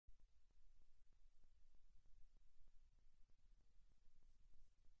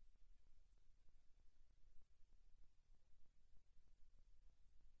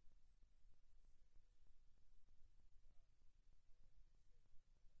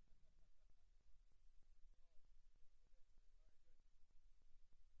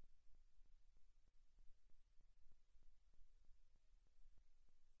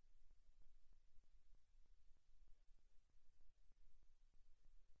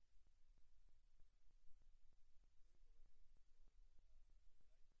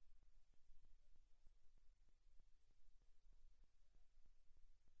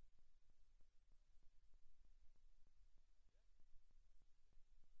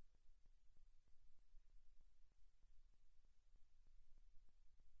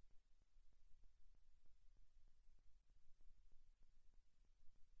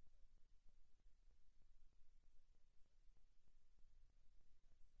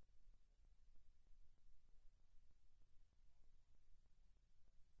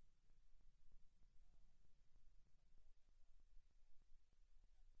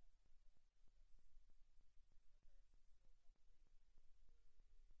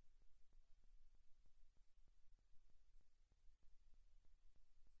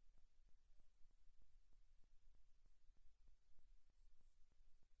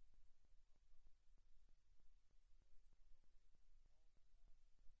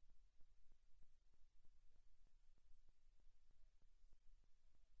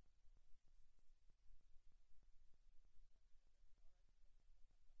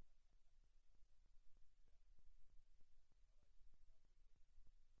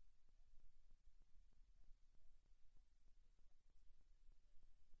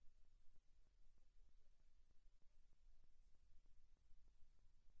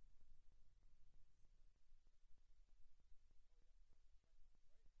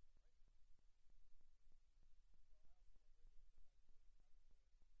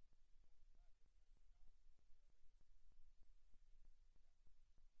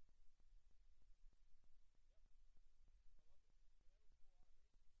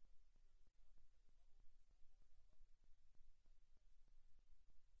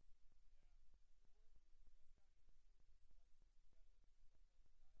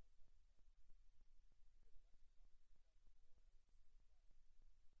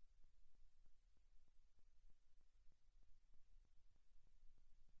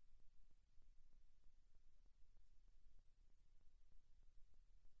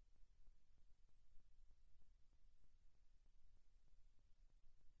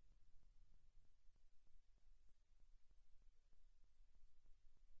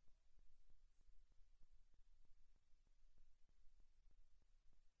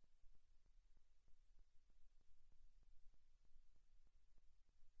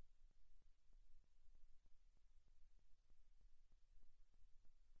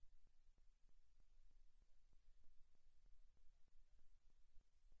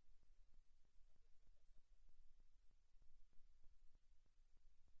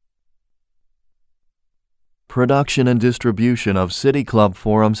Production and distribution of City Club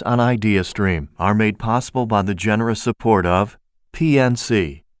forums on IdeaStream are made possible by the generous support of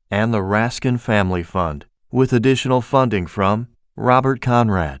PNC and the Raskin Family Fund, with additional funding from Robert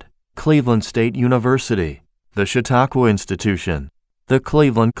Conrad, Cleveland State University, the Chautauqua Institution, the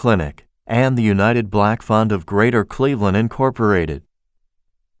Cleveland Clinic, and the United Black Fund of Greater Cleveland, Incorporated.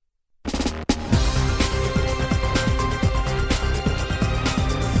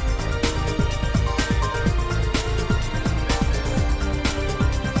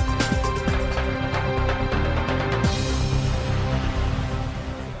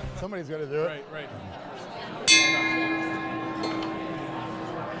 Somebody's got to do it. Right.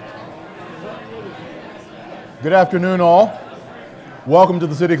 Good afternoon, all. Welcome to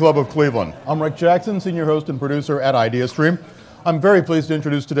the City Club of Cleveland. I'm Rick Jackson, senior host and producer at IdeaStream. I'm very pleased to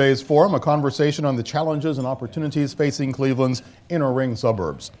introduce today's forum, a conversation on the challenges and opportunities facing Cleveland's inner ring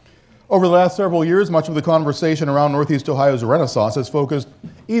suburbs. Over the last several years, much of the conversation around Northeast Ohio's Renaissance has focused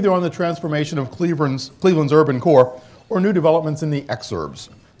either on the transformation of Cleveland's urban core or new developments in the exurbs.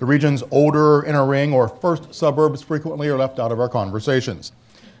 The region's older inner ring or first suburbs frequently are left out of our conversations.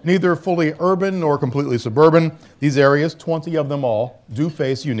 Neither fully urban nor completely suburban, these areas, 20 of them all, do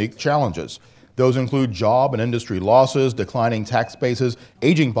face unique challenges. Those include job and industry losses, declining tax bases,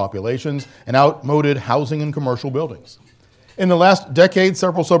 aging populations, and outmoded housing and commercial buildings. In the last decade,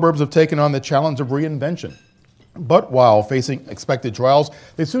 several suburbs have taken on the challenge of reinvention. But while facing expected trials,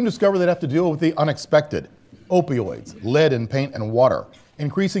 they soon discover they'd have to deal with the unexpected: opioids, lead in paint and water,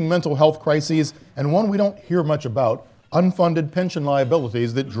 increasing mental health crises, and one we don't hear much about, unfunded pension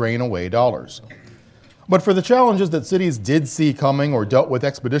liabilities that drain away dollars. But for the challenges that cities did see coming or dealt with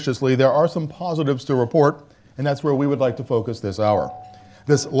expeditiously, there are some positives to report, and that's where we would like to focus this hour.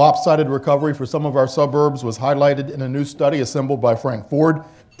 This lopsided recovery for some of our suburbs was highlighted in a new study assembled by Frank Ford,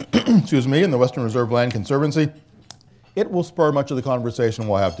 in the Western Reserve Land Conservancy. It will spur much of the conversation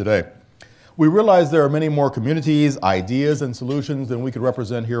we'll have today. We realize there are many more communities, ideas, and solutions than we could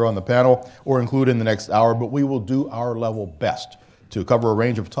represent here on the panel or include in the next hour, but we will do our level best to cover a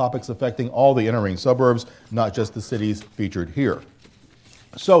range of topics affecting all the inner ring suburbs, not just the cities featured here.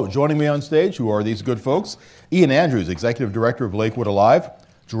 So, joining me on stage, who are these good folks? Ian Andrews, Executive Director of Lakewood Alive;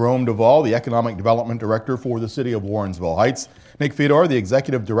 Jerome Duvall, the Economic Development Director for the City of Warrensville Heights; Nick Fedor, the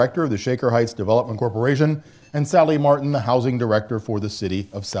Executive Director of the Shaker Heights Development Corporation; and Sally Martin, the Housing Director for the City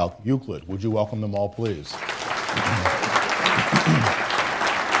of South Euclid. Would you welcome them all, please?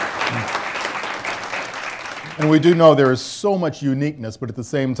 And we do know there is so much uniqueness, but at the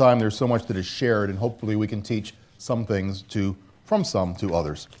same time, there's so much that is shared, and hopefully we can teach some things from some to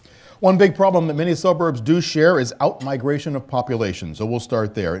others. One big problem that many suburbs do share is out-migration of population, so we'll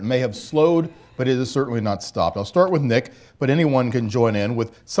start there. It may have slowed, but it has certainly not stopped. I'll start with Nick, but anyone can join in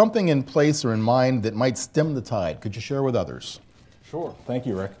with something in place or in mind that might stem the tide. Could you share with others? Sure. Thank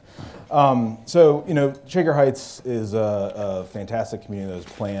you, Rick. Shaker Heights is a fantastic community that was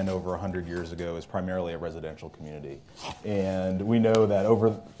planned over 100 years ago. It's primarily a residential community. And we know that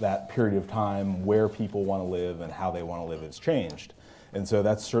over that period of time, where people want to live and how they want to live has changed. And so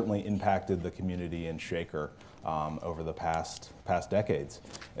that's certainly impacted the community in Shaker over the past decades.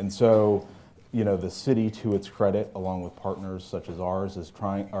 And so, the city, to its credit, along with partners such as ours,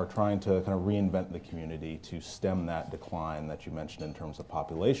 are trying to kind of reinvent the community to stem that decline that you mentioned in terms of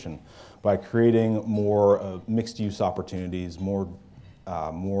population by creating more mixed-use opportunities, more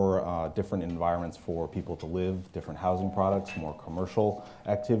different environments for people to live, different housing products, more commercial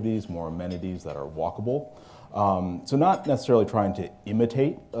activities, more amenities that are walkable. So not necessarily trying to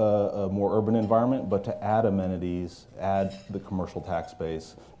imitate a more urban environment, but to add amenities, add the commercial tax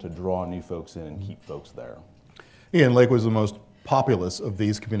base to draw new folks in and keep folks there. Ian, Lakewood's the most populous of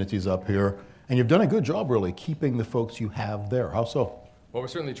these communities up here, and you've done a good job really keeping the folks you have there. How so? Well, we're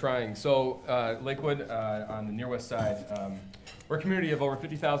certainly trying. So Lakewood, on the near west side, we're a community of over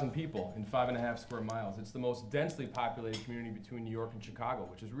 50,000 people in 5.5 square miles. It's the most densely populated community between New York and Chicago,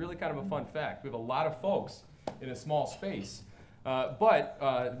 which is really kind of a fun fact. We have a lot of folks in a small space,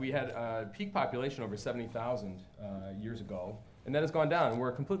 but we had a peak population over 70,000 years ago, and that has gone down, and we're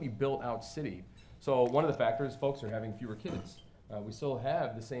a completely built-out city. So one of the factors, folks are having fewer kids. We still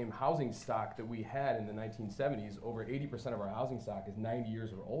have the same housing stock that we had in the 1970s. Over 80% of our housing stock is 90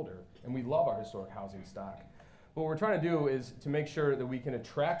 years or older, and we love our historic housing stock. But what we're trying to do is to make sure that we can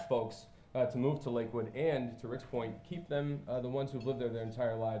attract folks to move to Lakewood, and to Rick's point, keep them, the ones who've lived there their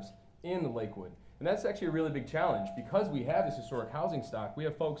entire lives, in Lakewood. And that's actually a really big challenge. Because we have this historic housing stock, we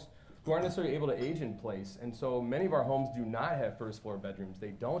have folks who aren't necessarily able to age in place. And so many of our homes do not have first floor bedrooms.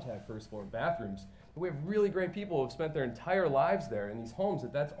 They don't have first floor bathrooms. But we have really great people who have spent their entire lives there in these homes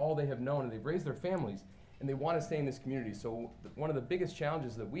that's all they have known, and they've raised their families. and they want to stay in this community. So one of the biggest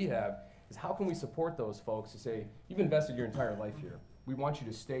challenges that we have is how can we support those folks to say, you've invested your entire life here. We want you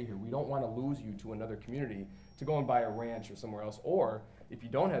to stay here. We don't want to lose you to another community to go and buy a ranch or somewhere else. Or if you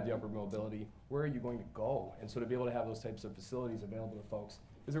don't have the upward mobility, where are you going to go? And so to be able to have those types of facilities available to folks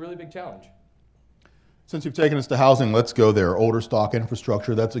is a really big challenge. Since you've taken us to housing, let's go there. Older stock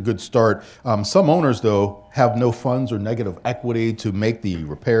infrastructure, that's a good start. Some owners, though, have no funds or negative equity to make the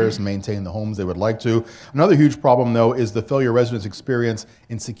repairs and maintain the homes they would like to. Another huge problem, though, is the failure residents experience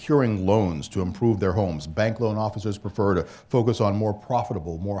in securing loans to improve their homes. Bank loan officers prefer to focus on more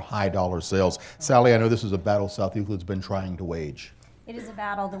profitable, more high-dollar sales. Sally, I know this is a battle South Euclid's been trying to wage. It is a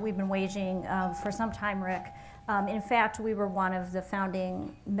battle that we've been waging for some time, Rick. In fact, we were one of the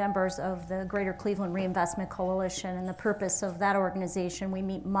founding members of the Greater Cleveland Reinvestment Coalition, and the purpose of that organization, we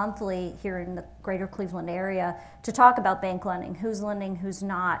meet monthly here in the Greater Cleveland area to talk about bank lending, who's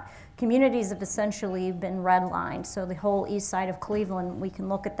not. Communities have essentially been redlined, so the whole east side of Cleveland, we can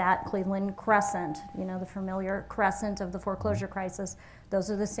look at that Cleveland crescent, you know, the familiar crescent of the foreclosure crisis. Those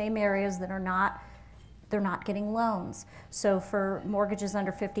are the same areas that they're not getting loans. So for mortgages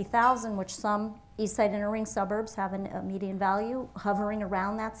under $50,000, which some east side inner ring suburbs have a median value hovering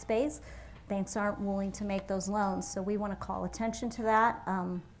around that space, banks aren't willing to make those loans. So we want to call attention to that.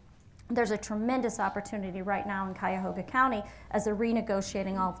 There's a tremendous opportunity right now in Cuyahoga County as they're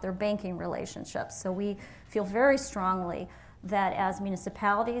renegotiating all of their banking relationships. So we feel very strongly that as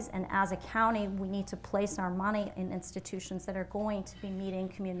municipalities and as a county, we need to place our money in institutions that are going to be meeting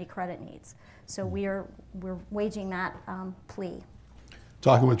community credit needs. So we're waging that plea.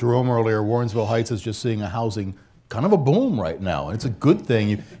 Talking with Jerome earlier, Warrensville Heights is just seeing a housing kind of a boom right now, and it's a good thing.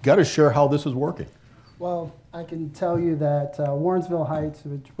 You've got to share how this is working. Well, I can tell you that Warrensville Heights,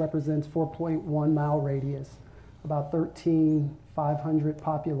 which represents 4.1 mile radius, about 13,500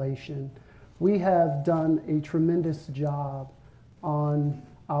 population, we have done a tremendous job on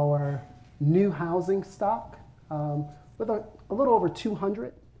our new housing stock with a little over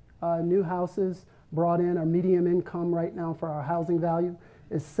 200 new houses brought in. Our median income right now for our housing value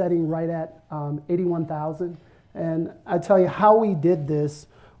is setting right at $81,000. And I tell you how we did this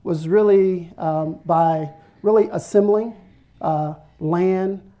was really by really assembling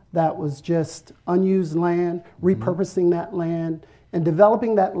land that was just unused land, repurposing that land, and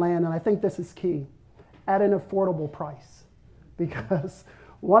developing that land, and I think this is key, at an affordable price. Because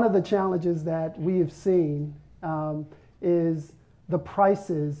one of the challenges that we have seen is the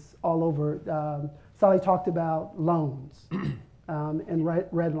prices all over. Sally talked about loans and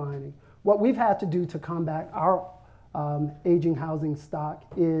redlining. What we've had to do to combat our aging housing stock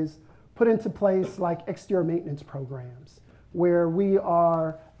is put into place like exterior maintenance programs, where we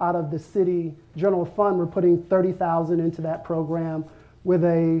are out of the city general fund, we're putting $30,000 into that program with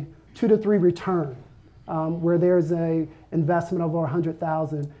a 2 to 3 return, where there's a investment of over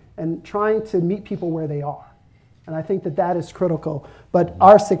 $100,000, and trying to meet people where they are. And I think that that is critical. But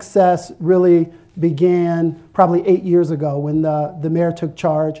our success really began probably 8 years ago when the mayor took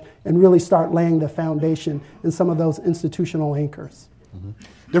charge and really start laying the foundation in some of those institutional anchors.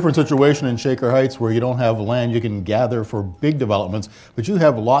 Different situation in Shaker Heights where you don't have land you can gather for big developments, but you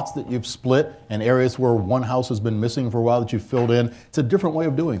have lots that you've split and areas where one house has been missing for a while that you've filled in. It's a different way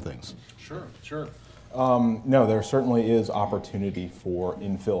of doing things. Sure. No, there certainly is opportunity for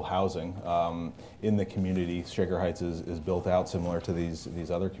infill housing in the community. Shaker Heights is built out similar to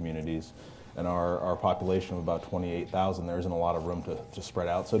these other communities. And our population of about 28,000, there isn't a lot of room to spread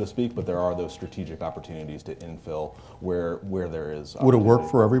out, so to speak, but there are those strategic opportunities to infill where there is. Would it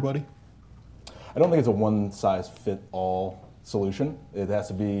work for everybody? I don't think it's a one-size-fit-all solution. It has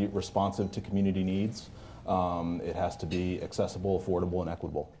to be responsive to community needs. It has to be accessible, affordable, and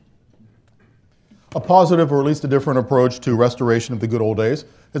equitable. A positive, or at least a different approach to restoration of the good old days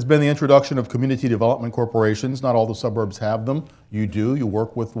has been the introduction of community development corporations. Not all the suburbs have them. You do. You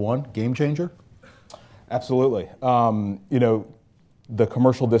work with one. Game changer? Absolutely. You know, the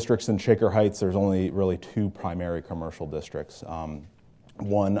commercial districts in Shaker Heights, there's only really 2 primary commercial districts.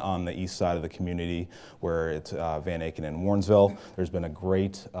 One on the east side of the community where it's Van Aken and Warrensville. There's been a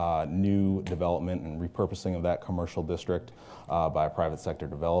great new development and repurposing of that commercial district by a private sector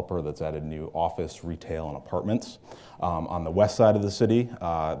developer that's added new office, retail, and apartments. On the west side of the city,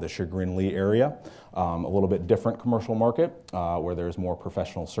 the Chagrin-Lee area, a little bit different commercial market where there's more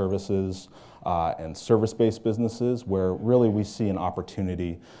professional services and service-based businesses, where really we see an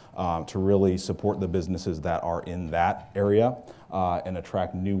opportunity to really support the businesses that are in that area and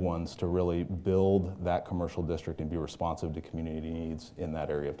attract new ones to really build that commercial district and be responsive to community needs in that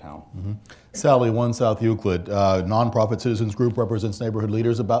area of town. Mm-hmm. Sally, One South Euclid, nonprofit citizens group, represents neighborhood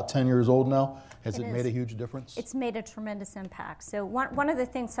leaders, about 10 years old now. Has it made a huge difference? It's made a tremendous impact. So one of the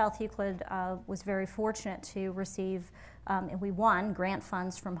things South Euclid was very fortunate to receive, and we won grant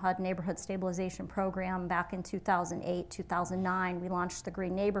funds from HUD Neighborhood Stabilization Program back in 2008, 2009. We launched the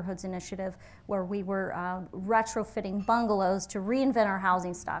Green Neighborhoods Initiative, where we were retrofitting bungalows to reinvent our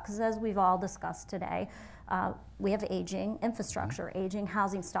housing stock. Because as we've all discussed today, we have aging infrastructure, aging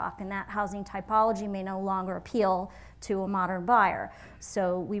housing stock, and that housing typology may no longer appeal to a modern buyer.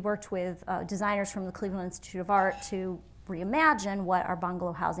 So we worked with designers from the Cleveland Institute of Art to reimagine what our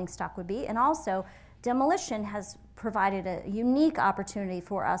bungalow housing stock would be, and also demolition has provided a unique opportunity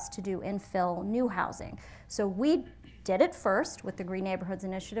for us to do infill new housing. So we did it first with the Green Neighborhoods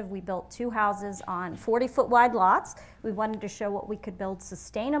Initiative. We built 2 houses on 40-foot wide lots. We wanted to show what we could build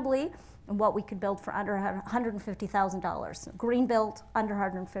sustainably and what we could build for under $150,000. Green built under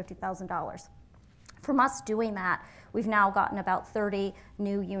 $150,000. From us doing that, we've now gotten about 30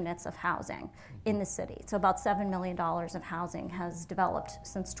 new units of housing in the city. So about $7 million of housing has developed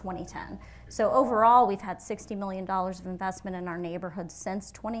since 2010. So overall, we've had $60 million of investment in our neighborhoods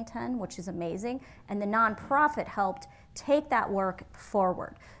since 2010, which is amazing. And the nonprofit helped take that work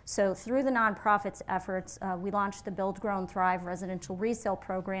forward. So through the nonprofit's efforts, we launched the Build, Grow, and Thrive residential resale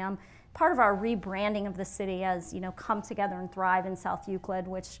program, part of our rebranding of the city as, come together and thrive in South Euclid,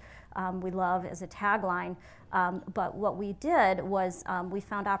 which we love as a tagline. But what we did was we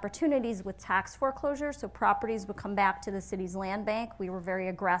found opportunities with tax foreclosure, so properties would come back to the city's land bank. We were very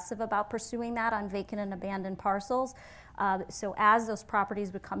aggressive about pursuing that on vacant and abandoned parcels. So as those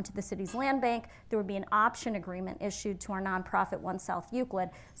properties would come to the city's land bank, there would be an option agreement issued to our nonprofit One South Euclid.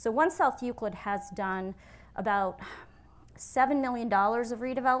 So One South Euclid has done about $7 million of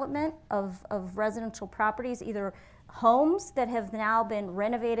redevelopment of residential properties, either homes that have now been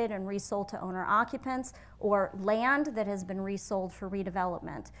renovated and resold to owner occupants, or land that has been resold for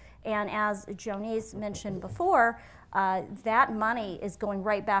redevelopment. And as Jonice mentioned before, that money is going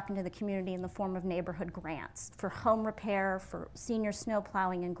right back into the community in the form of neighborhood grants for home repair, for senior snow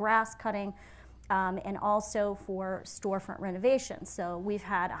plowing and grass cutting, and also for storefront renovations. So we've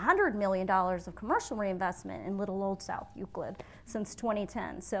had $100 million of commercial reinvestment in little old South Euclid since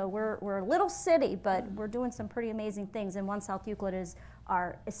 2010. So we're a little city, but we're doing some pretty amazing things, and One South Euclid is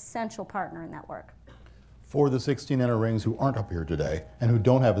our essential partner in that work. For the 16 inner rings who aren't up here today and who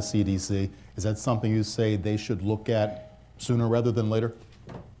don't have a CDC, is that something you say they should look at sooner rather than later?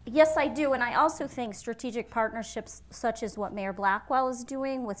 Yes, I do, and I also think strategic partnerships such as what Mayor Blackwell is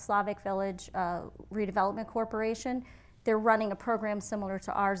doing with Slavic Village Redevelopment Corporation, they're running a program similar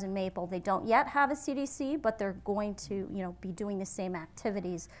to ours in Maple. They don't yet have a CDC, but they're going to be doing the same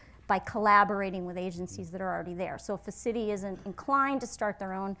activities by collaborating with agencies that are already there. So if a city isn't inclined to start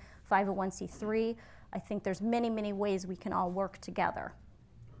their own 501c3, I think there's many, many ways we can all work together.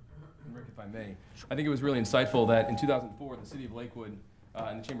 Rick, if I may, I think it was really insightful that in 2004, the city of Lakewood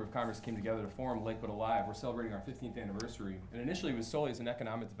and the Chamber of Commerce came together to form Lakewood Alive. We're celebrating our 15th anniversary. And initially it was solely as an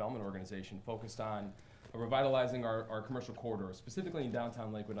economic development organization focused on revitalizing our commercial corridors, specifically in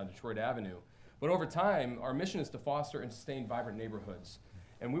downtown Lakewood on Detroit Avenue. But over time, our mission is to foster and sustain vibrant neighborhoods.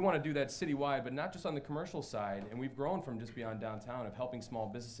 And we want to do that citywide, but not just on the commercial side. And we've grown from just beyond downtown of helping small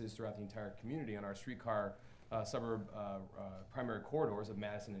businesses throughout the entire community on our streetcar suburb primary corridors of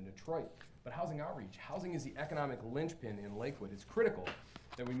Madison and Detroit. But housing outreach, housing is the economic linchpin in Lakewood. It's critical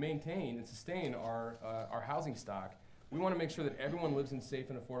that we maintain and sustain our housing stock. We want to make sure that everyone lives in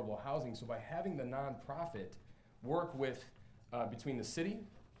safe and affordable housing. So by having the nonprofit work with between the city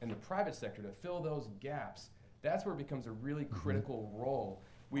and the private sector to fill those gaps, that's where it becomes a really critical role.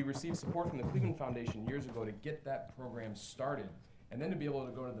 We received support from the Cleveland Foundation years ago to get that program started, and then to be able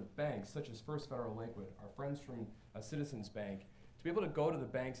to go to the banks, such as First Federal Lakewood, our friends from Citizens Bank, to be able to go to the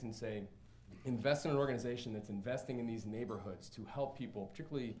banks and say, invest in an organization that's investing in these neighborhoods to help people,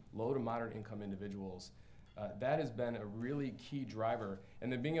 particularly low to moderate income individuals. That has been a really key driver. And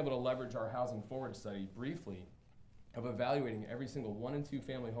then being able to leverage our Housing Forward study briefly of evaluating every single 1 and 2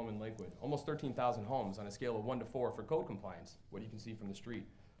 family home in Lakewood, almost 13,000 homes on a scale of 1 to 4 for code compliance, what you can see from the street.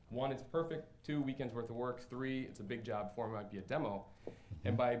 1, it's perfect. 2, weekends worth of work. 3, it's a big job. 4 might be a demo.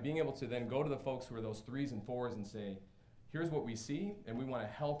 And by being able to then go to the folks who are those 3s and 4s and say, here's what we see, and we want to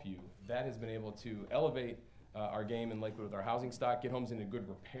help you, that has been able to elevate our game in Lakewood with our housing stock, get homes into good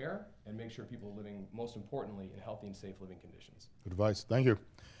repair, and make sure people are living, most importantly, in healthy and safe living conditions. Good advice. Thank you.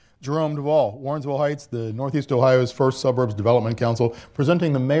 Jerome Duvall, Warrensville Heights, the Northeast Ohio's first Suburbs Development Council,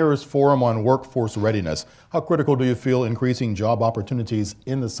 presenting the Mayor's Forum on Workforce Readiness. How critical do you feel increasing job opportunities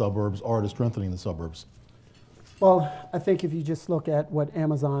in the suburbs are to strengthening the suburbs? Well, I think if you just look at what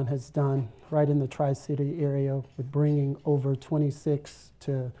Amazon has done right in the Tri-City area with bringing over 26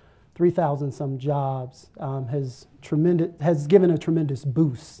 to 3,000 some jobs, has given a tremendous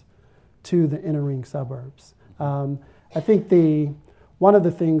boost to the inner ring suburbs. I think one of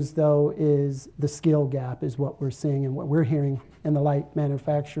the things, though, is the skill gap is what we're seeing and what we're hearing in the light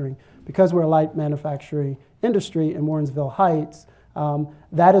manufacturing. Because we're a light manufacturing industry in Warrensville Heights,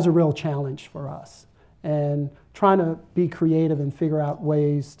 that is a real challenge for us. And trying to be creative and figure out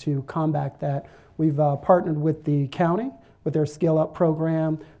ways to combat that. We've partnered with the county with their Skill Up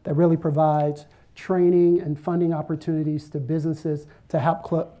program that really provides training and funding opportunities to businesses to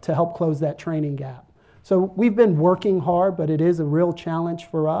help close that training gap. So we've been working hard, but it is a real challenge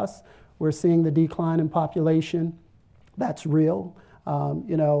for us. We're seeing the decline in population. That's real.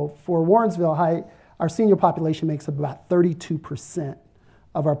 For Warrensville Heights, our senior population makes up about 32%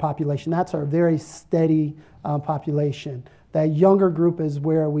 of our population. That's our very steady population. That younger group is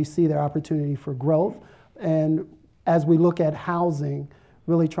where we see their opportunity for growth. And as we look at housing,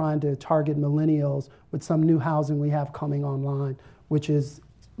 really trying to target millennials with some new housing we have coming online, which is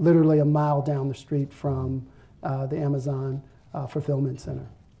literally a mile down the street from the Amazon fulfillment center.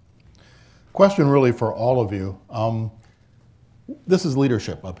 Question really for all of you. This is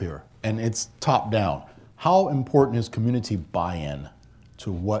leadership up here, and it's top down. How important is community buy-in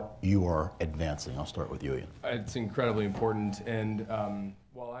to what you are advancing? I'll start with you, Ian. It's incredibly important, and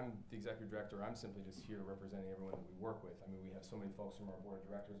while I'm the executive director, I'm simply just here representing everyone that we work with. I mean, we have so many folks from our board of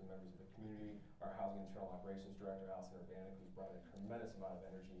directors and members of the community, our housing and internal operations director, Allison Urbanic, who's brought a tremendous amount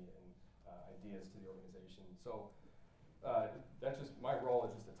of energy and ideas to the organization. So that's just, my role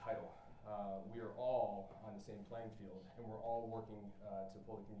is just a title. We are all on the same playing field, and we're all working to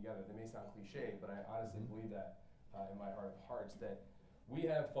pull the team together. That may sound cliche, but I honestly believe that in my heart of hearts, that we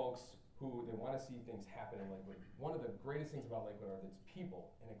have folks who they want to see things happen in Lakewood. One of the greatest things about Lakewood are its people.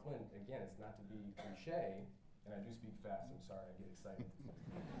 And again, it's not to be cliche, and I do speak fast, I'm sorry, I get excited.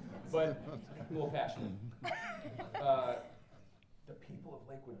 But I'm a little passionate. The people of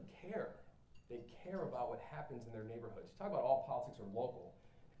Lakewood care. They care about what happens in their neighborhoods. You talk about all politics are local.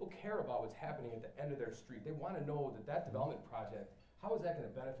 People care about what's happening at the end of their street. They want to know that development project, how is that going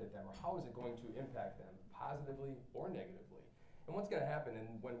to benefit them, or how is it going to impact them, positively or negatively? And what's going to happen,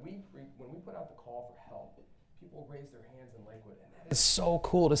 and when we put out the call for help, people raise their hands in Lakewood, and that is so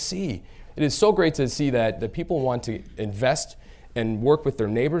cool to see. It is so great to see that the people want to invest and work with their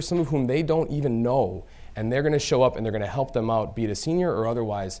neighbors, some of whom they don't even know, and they're going to show up and they're going to help them out, be it a senior or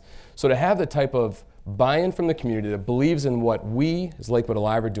otherwise. So to have the type of buy-in from the community that believes in what we as Lakewood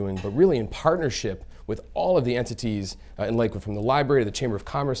Alive are doing, but really in partnership with all of the entities in Lakewood, from the library to the Chamber of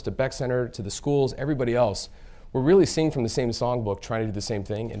Commerce to Beck Center to the schools, everybody else, we're really singing from the same songbook, trying to do the same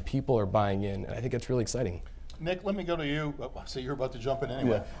thing, and people are buying in, and I think that's really exciting. Nick, let me go to you. So you're about to jump in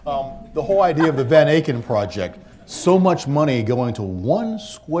anyway. Yeah. The whole idea of the Van Aken project, so much money going to one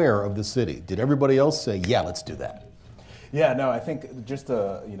square of the city. Did everybody else say, yeah, let's do that? Yeah, no, I think just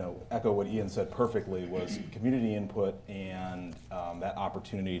to echo what Ian said perfectly was community input and that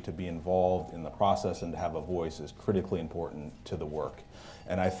opportunity to be involved in the process and to have a voice is critically important to the work.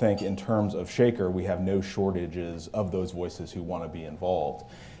 And I think in terms of Shaker, we have no shortages of those voices who want to be involved.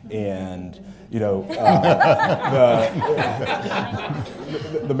 And the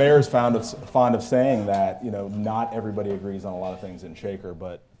mayor is fond of saying that not everybody agrees on a lot of things in Shaker,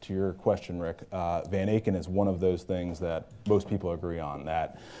 but to your question, Rick, Van Aken is one of those things that most people agree on,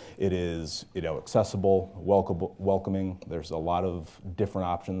 that it is accessible, welcoming. There's a lot of different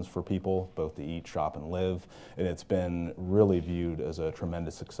options for people, both to eat, shop, and live, and it's been really viewed as a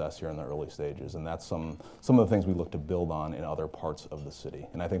tremendous success here in the early stages, and that's some of the things we look to build on in other parts of the city,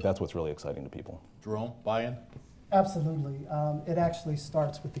 and I think that's what's really exciting to people. Jerome, buy-in? Absolutely. It actually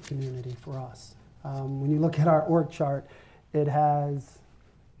starts with the community for us. When you look at our org chart, it has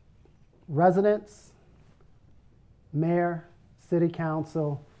residents, mayor, city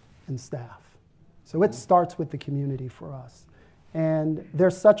council, and staff. So it starts with the community for us. And they're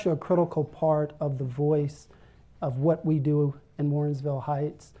such a critical part of the voice of what we do in Warrensville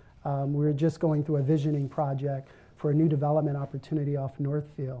Heights. We're just going through a visioning project for a new development opportunity off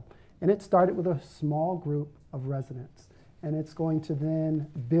Northfield. And it started with a small group of residents. And it's going to then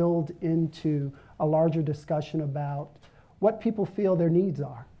build into a larger discussion about what people feel their needs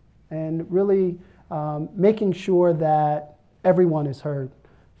are. And really making sure that everyone is heard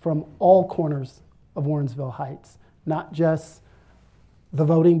from all corners of Warrensville Heights, not just the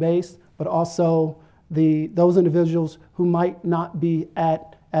voting base, but also those individuals who might not be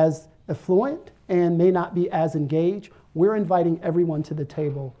as affluent and may not be as engaged. We're inviting everyone to the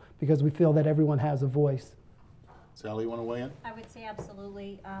table because we feel that everyone has a voice. Sally, you want to weigh in? I would say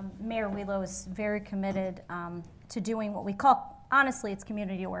absolutely. Mayor Wheelo is very committed to doing what we call, honestly, it's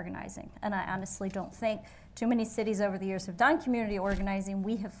community organizing. And I honestly don't think too many cities over the years have done community organizing.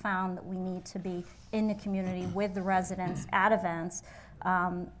 We have found that we need to be in the community with the residents at events,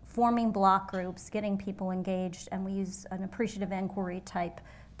 forming block groups, getting people engaged, and we use an appreciative inquiry type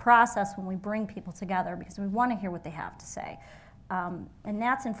process when we bring people together because we want to hear what they have to say. And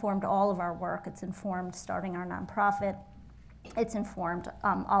that's informed all of our work. It's informed starting our nonprofit. It's informed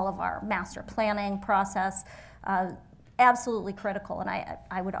all of our master planning process. Absolutely critical, and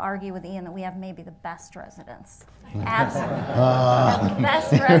I would argue with Ian that we have maybe the best residents. Absolutely. We have the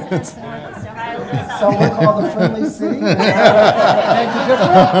best residents in Northeast Ohio. So we're called the friendly city. I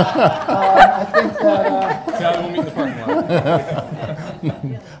think that... Sally, we'll meet in the parking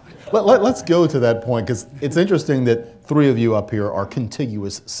lot. Let's go to that point, because it's interesting that three of you up here are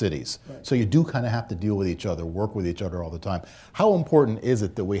contiguous cities. Right. So you do kind of have to deal with each other, work with each other all the time. How important is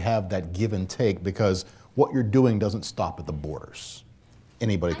it that we have that give and take, because what you're doing doesn't stop at the borders?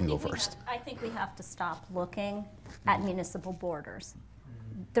 Anybody can go first. I think we have to stop looking at municipal borders.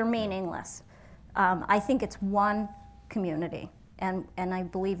 They're meaningless. I think it's one community, and I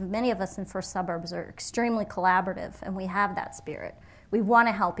believe many of us in First Suburbs are extremely collaborative, and we have that spirit. We want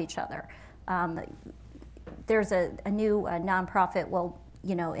to help each other. There's a new nonprofit, well,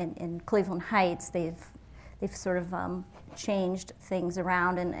 you know, in Cleveland Heights, they've sort of changed things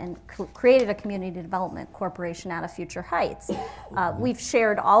around and created a community development corporation out of Future Heights. We've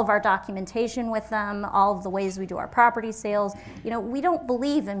shared all of our documentation with them, all of the ways we do our property sales. You know, we don't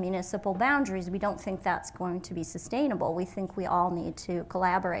believe in municipal boundaries. We don't think that's going to be sustainable. We think we all need to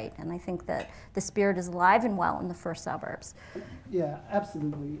collaborate, and I think that the spirit is alive and well in the First Suburbs. Yeah,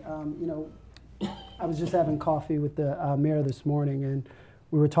 absolutely. You know, I was just having coffee with the mayor this morning, and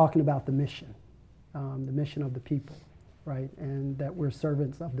we were talking about the mission of the people, right? And that we're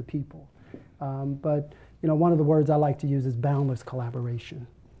servants of the people. But, you know, one of the words I like to use is boundless collaboration.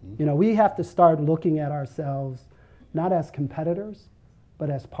 You know, we have to start looking at ourselves not as competitors, but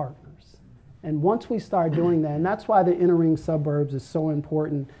as partners. And once we start doing that, and that's why the inner ring suburbs is so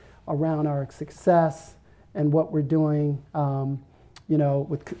important around our success and what we're doing, you know,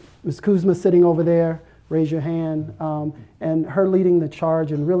 with Ms. Kuzma sitting over there, raise your hand, and her leading the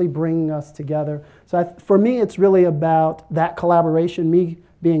charge and really bringing us together. So for me, it's really about that collaboration, me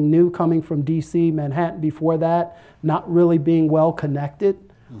being new, coming from DC, Manhattan before that, not really being well connected.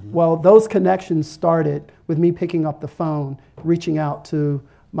 Mm-hmm. Well, those connections started with me picking up the phone, reaching out to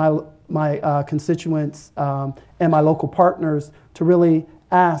my constituents and my local partners to really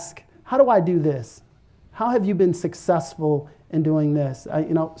ask, how do I do this? How have you been successful in doing this?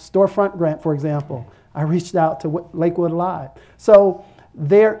 You know, storefront grant, for example. I reached out to Lakewood Live. So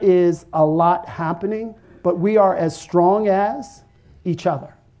there is a lot happening, but we are as strong as each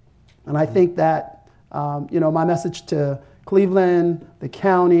other. And I think that, you know, my message to Cleveland, the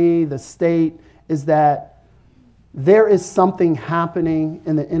county, the state, is that there is something happening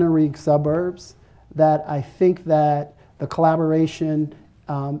in the inner ring suburbs that I think that the collaboration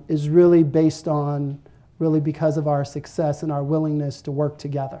is really based on, really because of our success and our willingness to work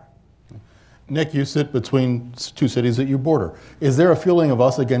together. Nick, you sit between two cities that you border. Is there a feeling of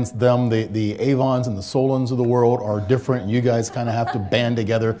us against them? The Avons and the Solons of the world are different, and you guys kind of have to band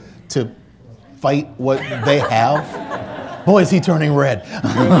together to fight what they have? Boy, is he turning red.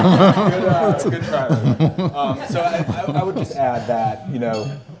 Good try. So I would just add that, you know,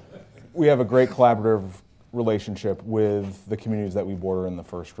 we have a great collaborative relationship with the communities that we border in the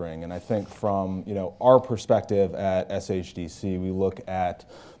first ring. And I think from, you know, our perspective at SHDC, we look at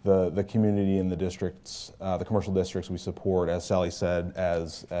the community in the districts, the commercial districts we support, as Sally said,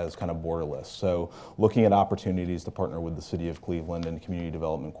 as kind of borderless. So looking at opportunities to partner with the City of Cleveland and community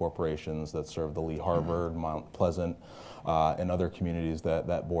development corporations that serve the Lee Harvard, Mount Pleasant, and other communities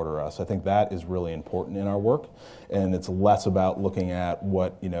that border us. I think that is really important in our work, and it's less about looking at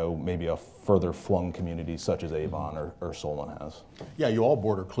what, you know, maybe a further flung community such as Avon or Solon has. Yeah, you all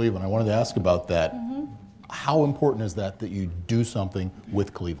border Cleveland. I wanted to ask about that. Mm-hmm. How important is that you do something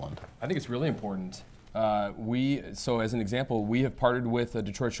with Cleveland? I think it's really important. So as an example, we have partnered with the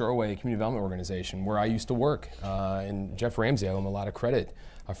Detroit Shoreway Community Development Organization, where I used to work. And Jeff Ramsey, I owe him a lot of credit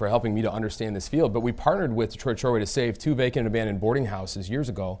for helping me to understand this field. But we partnered with Detroit Shoreway to save 2 vacant and abandoned boarding houses years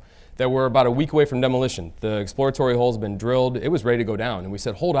ago that were about a week away from demolition. The exploratory hole's been drilled. It was ready to go down. And we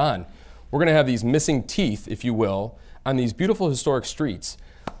said, hold on. We're going to have these missing teeth, if you will, on these beautiful historic streets.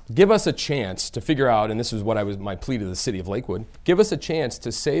 Give us a chance to figure out, and this is what my plea to the city of Lakewood, give us a chance to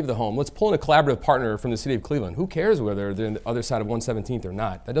save the home. Let's pull in a collaborative partner from the city of Cleveland. Who cares whether they're on the other side of 117th or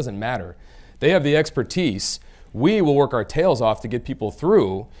not? That doesn't matter. They have the expertise. We will work our tails off to get people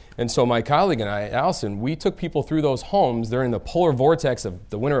through. And so my colleague and I, Allison, we took people through those homes during the polar vortex of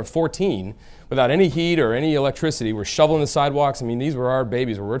the winter of 14 without any heat or any electricity. We're shoveling the sidewalks. I mean, these were our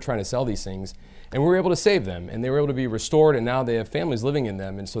babies where we're trying to sell these things. And we were able to save them, and they were able to be restored, and now they have families living in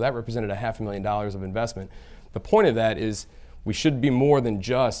them, and so that represented $500,000 of investment. The point of that is we should be more than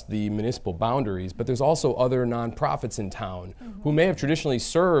just the municipal boundaries, but there's also other nonprofits in town who may have traditionally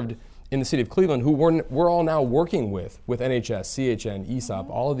served in the city of Cleveland who we're all now working with NHS, CHN, ESOP,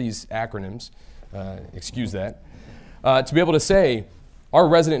 all of these acronyms, excuse that, to be able to say, our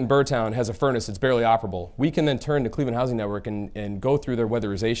resident in Birdtown has a furnace that's barely operable. We can then turn to Cleveland Housing Network and go through their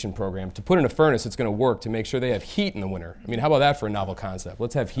weatherization program to put in a furnace that's going to work to make sure they have heat in the winter. I mean, how about that for a novel concept?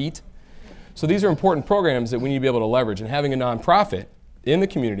 Let's have heat. So these are important programs that we need to be able to leverage, and having a nonprofit in the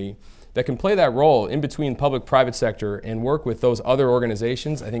community that can play that role in between public-private sector and work with those other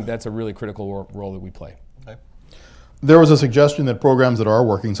organizations, I think that's a really critical role that we play. There was a suggestion that programs that are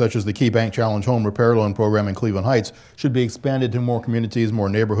working, such as the Key Bank Challenge Home Repair Loan Program in Cleveland Heights, should be expanded to more communities, more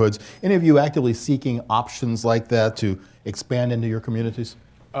neighborhoods. Any of you actively seeking options like that to expand into your communities?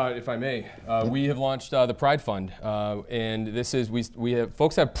 If I may, we have launched the Pride Fund, and this is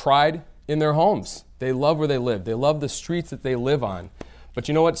folks have pride in their homes. They love where they live. They love the streets that they live on. But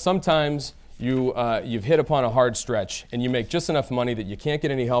you know what? Sometimes you've hit upon a hard stretch, and you make just enough money that you can't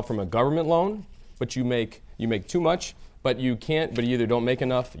get any help from a government loan, but you make too much, but you either don't make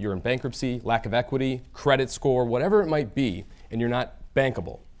enough, you're in bankruptcy, lack of equity, credit score, whatever it might be, and you're not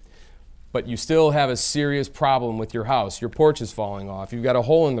bankable. But you still have a serious problem with your house. Your porch is falling off. You've got a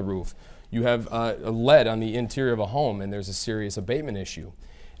hole in the roof. You have a lead on the interior of a home, and there's a serious abatement issue.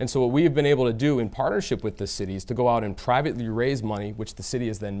 And so what we've been able to do in partnership with the city is to go out and privately raise money, which the city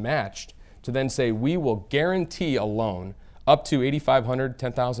has then matched, to then say we will guarantee a loan up to $8,500,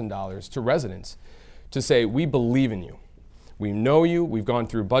 $10,000 to residents to say we believe in you. We know you. We've gone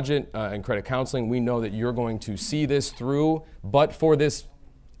through budget and credit counseling. We know that you're going to see this through, but for this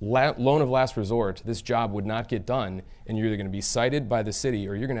loan of last resort, this job would not get done, and you're either going to be cited by the city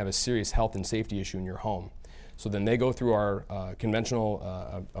or you're going to have a serious health and safety issue in your home. So then they go through our conventional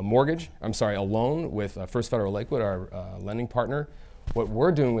a loan with First Federal Lakewood, our lending partner. What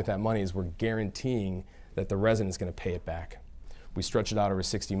we're doing with that money is we're guaranteeing that the resident is going to pay it back. We stretch it out over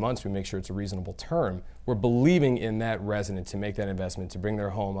 60 months. We make sure it's a reasonable term. We're believing in that resident to make that investment, to bring their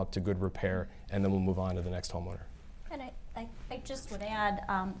home up to good repair, and then we'll move on to the next homeowner. And I just would add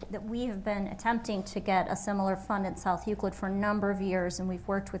that we have been attempting to get a similar fund in South Euclid for a number of years, and we've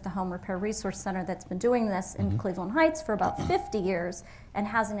worked with the Home Repair Resource Center that's been doing this in Cleveland Heights for about 50 years and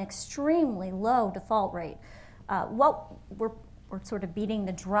has an extremely low default rate. What we're sort of beating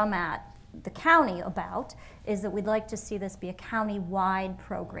the drum at the county about is that we'd like to see this be a county-wide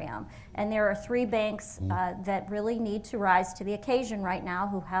program. And there are 3 banks that really need to rise to the occasion right now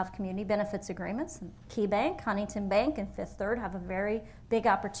who have community benefits agreements. Key Bank, Huntington Bank, and Fifth Third have a very big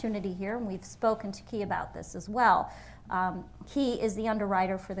opportunity here, and we've spoken to Key about this as well. Key is the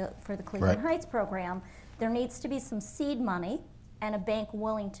underwriter for the Cleveland Heights program. There needs to be some seed money and a bank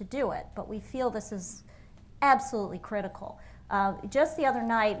willing to do it, but we feel this is absolutely critical. Just the other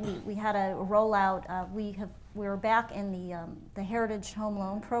night, we had a rollout. We were back in the Heritage Home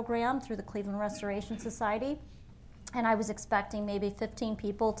Loan Program through the Cleveland Restoration Society, and I was expecting maybe 15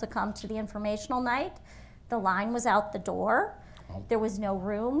 people to come to the informational night. The line was out the door. There was no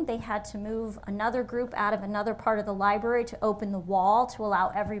room. They had to move another group out of another part of the library to open the wall to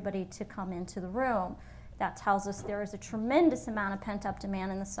allow everybody to come into the room. That tells us there is a tremendous amount of pent-up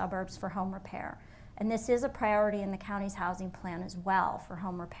demand in the suburbs for home repair. And this is a priority in the county's housing plan as well for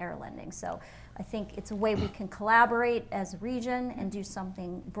home repair lending. So I think it's a way we can collaborate as a region and do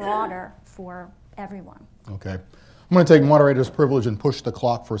something broader for everyone. Okay. I'm going to take moderator's privilege and push the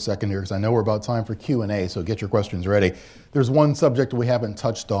clock for a second here because I know we're about time for Q&A, so get your questions ready. There's one subject we haven't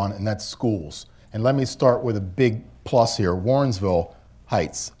touched on, and that's schools. And let me start with a big plus here. Warrensville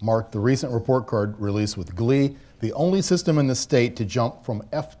Heights marked the recent report card release with glee, the only system in the state to jump from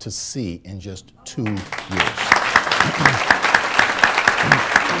F to C in just 2 years.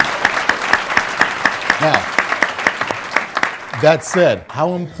 That said,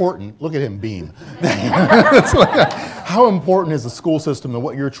 how important, look at him beam. How important is the school system and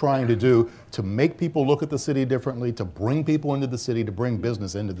what you're trying to do to make people look at the city differently, to bring people into the city, to bring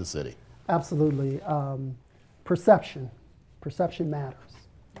business into the city? Absolutely. Perception matters,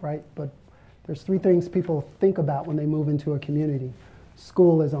 right? But there's three things people think about when they move into a community.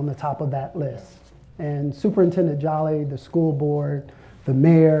 School is on the top of that list. And Superintendent Jolly, the school board, the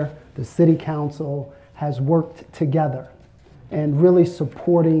mayor, the city council has worked together and really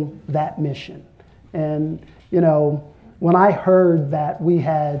supporting that mission. And, you know, when I heard that we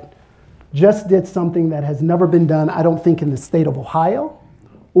had just did something that has never been done, I don't think in the state of Ohio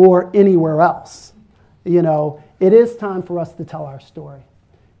or anywhere else, you know, it is time for us to tell our story.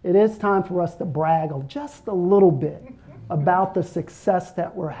 It is time for us to brag just a little bit about the success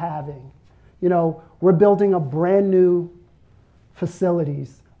that we're having. You know, we're building a brand new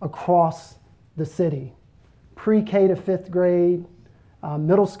facilities across the city. Pre-K to 5th grade,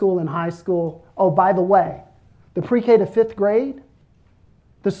 middle school and high school. Oh, by the way, the pre-K to 5th grade,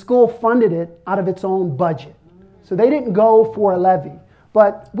 the school funded it out of its own budget. So they didn't go for a levy.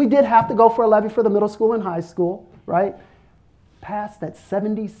 But we did have to go for a levy for the middle school and high school, right? Passed at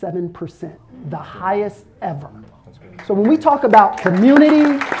 77%, the highest ever. So when we talk about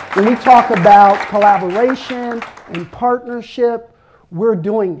community, when we talk about collaboration and partnership, we're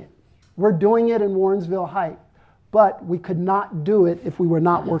doing it. We're doing it in Warrensville Heights, but we could not do it if we were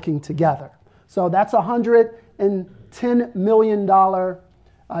not working together. So that's $110 million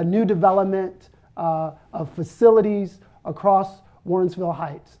new development of facilities across Warrensville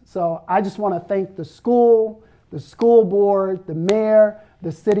Heights. So I just want to thank the school board, the mayor,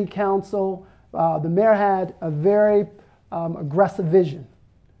 the city council. The mayor had a very aggressive vision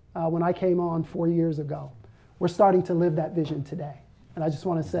when I came on 4 years ago. We're starting to live that vision today. And I just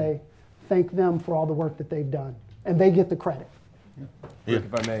want to say thank them for all the work that they've done. And they get the credit. Yeah.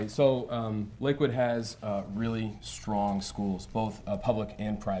 If I may. So Lakewood has really strong schools, both public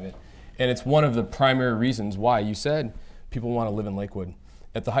and private. And it's one of the primary reasons why you said people want to live in Lakewood.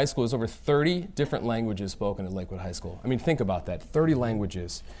 At the high school, there's over 30 different languages spoken at Lakewood High School. I mean, think about that, 30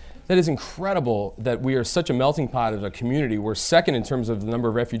 languages. That is incredible that we are such a melting pot of a community. We're second in terms of the number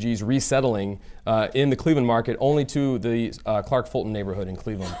of refugees resettling in the Cleveland market, only to the Clark Fulton neighborhood in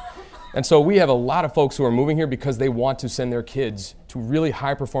Cleveland. And so we have a lot of folks who are moving here because they want to send their kids to really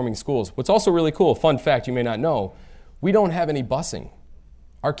high-performing schools. What's also really cool, fun fact you may not know, we don't have any busing.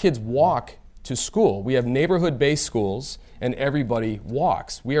 Our kids walk to school. We have neighborhood-based schools, and everybody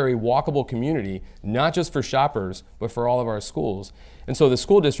walks. We are a walkable community, not just for shoppers, but for all of our schools. And so the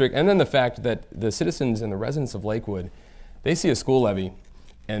school district, and then the fact that the citizens and the residents of Lakewood, they see a school levy,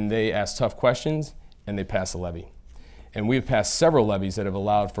 and they ask tough questions, and they pass a levy. And we've passed several levies that have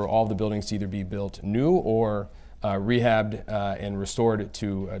allowed for all the buildings to either be built new or rehabbed and restored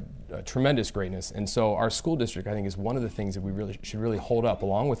to a tremendous greatness. And so our school district, I think, is one of the things that we really should really hold up,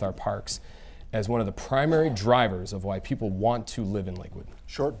 along with our parks, as one of the primary drivers of why people want to live in Lakewood.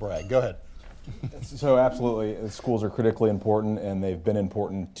 Short brag, go ahead. So absolutely, schools are critically important, and they've been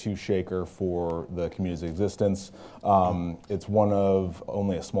important to Shaker for the community's existence. It's one of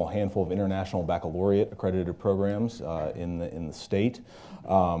only a small handful of international baccalaureate accredited programs in the state.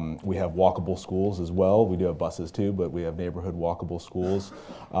 We have walkable schools as well. We do have buses too, but we have neighborhood walkable schools.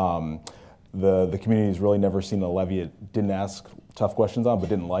 The community's really never seen a levy it didn't ask tough questions on, but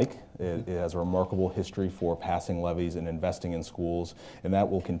didn't like. It has a remarkable history for passing levies and investing in schools, and that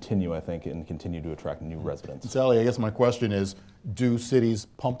will continue, I think, and continue to attract new residents. Sally, I guess my question is, do cities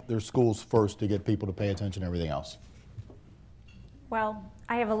pump their schools first to get people to pay attention to everything else? Well,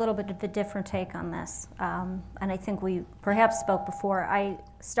 I have a little bit of a different take on this, and I think we perhaps spoke before. I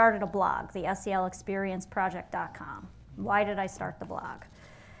started a blog, the selexperienceproject.com. Why did I start the blog?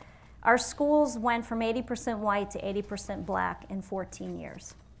 Our schools went from 80% white to 80% black in 14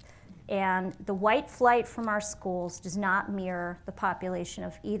 years. And the white flight from our schools does not mirror the population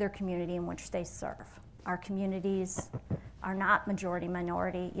of either community in which they serve. Our communities are not majority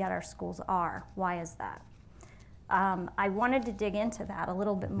minority, yet our schools are. Why is that? I wanted to dig into that a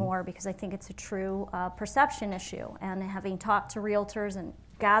little bit more because I think it's a true perception issue. And having talked to realtors and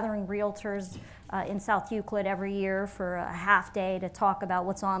gathering realtors in South Euclid every year for a half day to talk about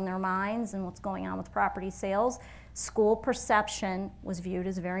what's on their minds and what's going on with property sales, school perception was viewed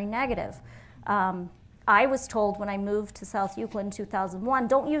as very negative. I was told when I moved to South Euclid in 2001,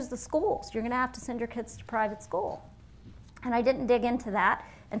 don't use the schools. You're going to have to send your kids to private school. And I didn't dig into that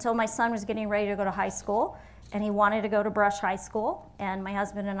until my son was getting ready to go to high school, and he wanted to go to Brush High School. And my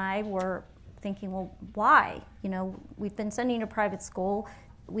husband and I were thinking, well, why? You know, we've been sending you to private school.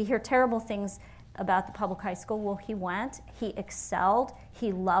 We hear terrible things. about the public high school? Well, he went, he excelled,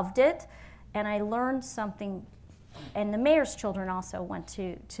 he loved it, and I learned something. And the mayor's children also went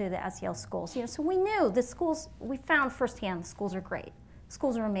to the SEL schools. You know, so we knew the schools, we found firsthand the schools are great.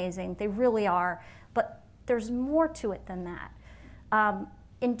 Schools are amazing, they really are, but there's more to it than that.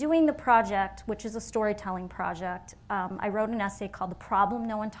 In doing the project, which is a storytelling project, I wrote an essay called The Problem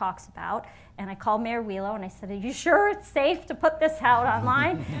No One Talks About, and I called Mayor Wheelo and I said, are you sure it's safe to put this out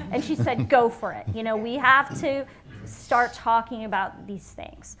online? And she said, go for it. You know, we have to start talking about these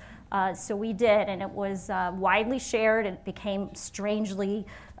things. So we did, and it was widely shared. It became strangely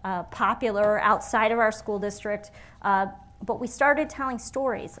popular outside of our school district. But we started telling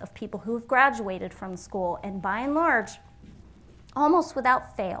stories of people who have graduated from school, and by and large, almost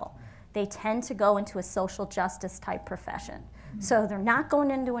without fail, they tend to go into a social justice type profession. So they're not going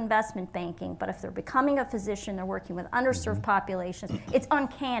into investment banking, but if they're becoming a physician, they're working with underserved populations. It's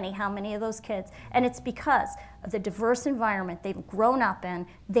uncanny how many of those kids, and it's because of the diverse environment they've grown up in,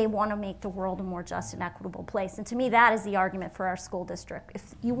 they want to make the world a more just and equitable place. And to me, that is the argument for our school district.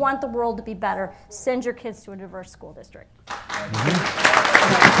 If you want the world to be better, send your kids to a diverse school district.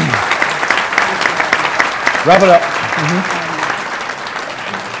 Wrap it up.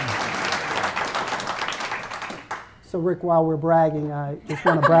 So Rick, while we're bragging, I just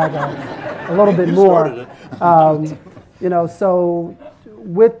want to brag a little bit more. You know, so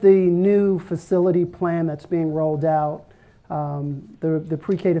with the new facility plan that's being rolled out, the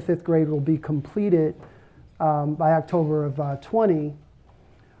pre-K to 5th grade will be completed by October of 20.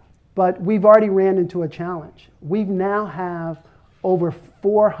 But we've already ran into a challenge. We now have over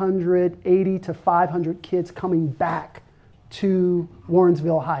 480 to 500 kids coming back to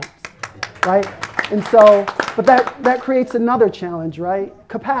Warrensville Heights, right? And so, but that creates another challenge, right?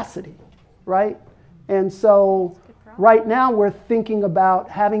 Capacity, right? And so right now we're thinking about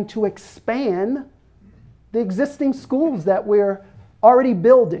having to expand the existing schools that we're already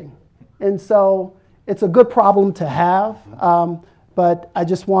building. And so it's a good problem to have, but I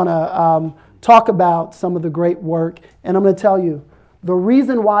just want to talk about some of the great work. And I'm going to tell you, the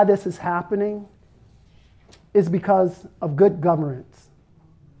reason why this is happening is because of good governance.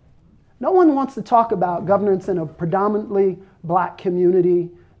 No one wants to talk about governance in a predominantly black community,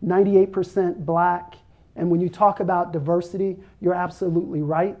 98% black. And when you talk about diversity, you're absolutely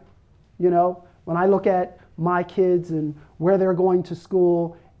right. You know, when I look at my kids and where they're going to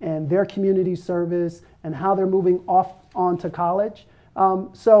school and their community service and how they're moving off on to college.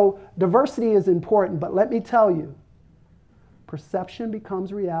 So diversity is important, but let me tell you, perception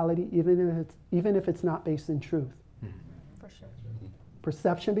becomes reality even if it's not based in truth. For sure.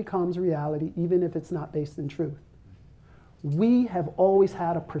 Perception becomes reality even if it's not based in truth. We have always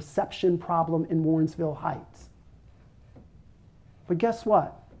had a perception problem in Warrensville Heights. But guess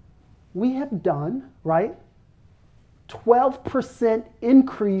what? We have done, right, 12%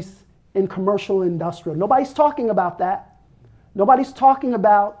 increase in commercial industrial. Nobody's talking about that. Nobody's talking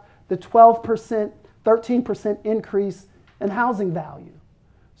about the 12%, 13% increase in housing value.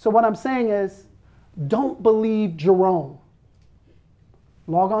 So what I'm saying is, don't believe Jerome.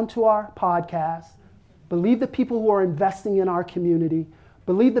 Log on to our podcast. Believe the people who are investing in our community.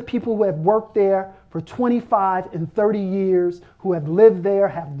 Believe the people who have worked there for 25 and 30 years, who have lived there,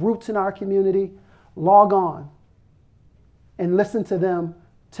 have roots in our community. Log on and listen to them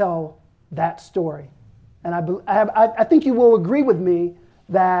tell that story. And I think you will agree with me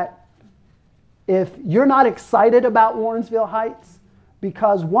that if you're not excited about Warrensville Heights,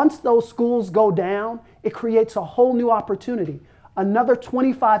 because once those schools go down, it creates a whole new opportunity. Another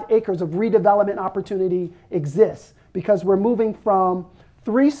 25 acres of redevelopment opportunity exists because we're moving from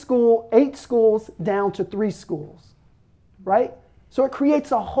 8 schools down to 3 schools, right? So it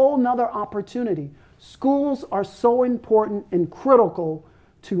creates a whole nother opportunity. Schools are so important and critical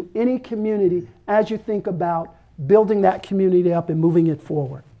to any community as you think about building that community up and moving it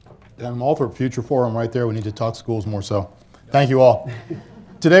forward. And I'm all for future forum right there. We need to talk schools more so. Thank you all.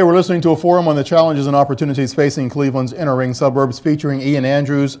 Today we're listening to a forum on the challenges and opportunities facing Cleveland's inner ring suburbs, featuring Ian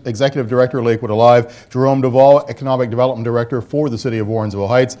Andrews, Executive Director, Lakewood Alive, Jerome Duvall, Economic Development Director for the City of Warrensville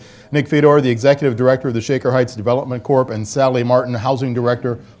Heights, Nick Fedor, the Executive Director of the Shaker Heights Development Corp., and Sally Martin, Housing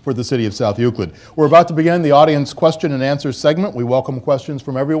Director for the City of South Euclid. We're about to begin the audience question and answer segment. We welcome questions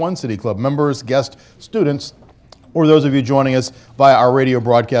from everyone, City Club members, guests, students, or those of you joining us via our radio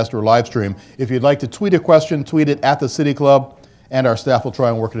broadcast or live stream. If you'd like to tweet a question, tweet it at the City Club, and our staff will try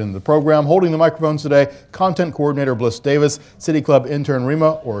and work it into the program. Holding the microphones today, Content Coordinator Bliss Davis, City Club Intern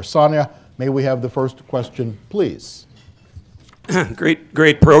Rima or Sonia. May we have the first question, please?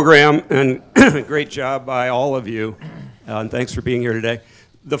 Great program, and great job by all of you. And thanks for being here today.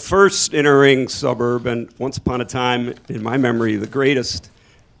 the first inner ring suburb, and once upon a time, in my memory, the greatest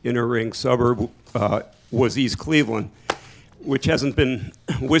inner ring suburb was East Cleveland, which hasn't been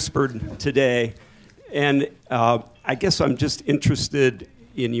whispered today. And I guess I'm just interested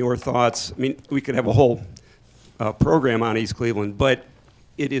in your thoughts. I mean, we could have a whole program on East Cleveland, but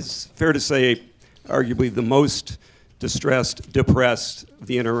it is fair to say arguably the most distressed, depressed of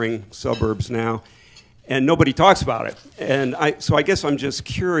the inner ring suburbs now, and nobody talks about it. And so I guess I'm just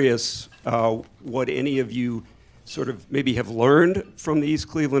curious what any of you sort of maybe have learned from the East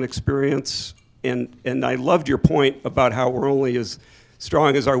Cleveland experience. And I loved your point about how we're only as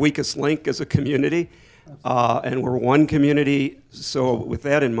strong as our weakest link as a community, and we're one community. So with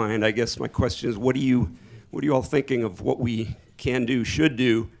that in mind, I guess my question is, what are you all thinking of what we can do, should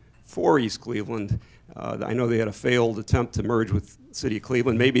do for East Cleveland? I know they had a failed attempt to merge with the City of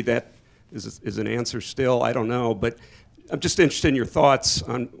Cleveland. Maybe that is an answer still, I don't know. But I'm just interested in your thoughts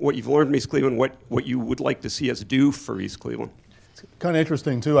on what you've learned from East Cleveland, what you would like to see us do for East Cleveland. It's kind of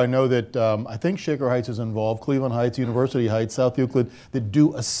interesting, too. I know that I think Shaker Heights is involved, Cleveland Heights, University Heights, South Euclid, that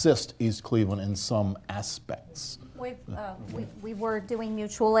do assist East Cleveland in some aspects. We were doing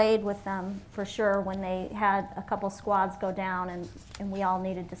mutual aid with them for sure when they had a couple squads go down and we all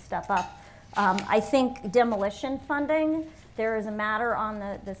needed to step up. I think demolition funding, there is a matter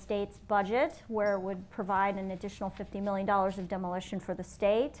on the state's budget where it would provide an additional $50 million of demolition for the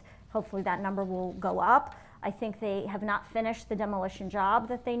state. Hopefully that number will go up. I think they have not finished the demolition job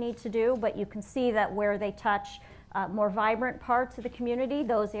that they need to do, but you can see that where they touch more vibrant parts of the community,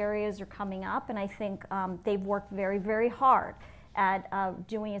 those areas are coming up, and I think they've worked very, very hard at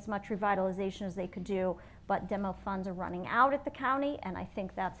doing as much revitalization as they could do, but demo funds are running out at the county, and I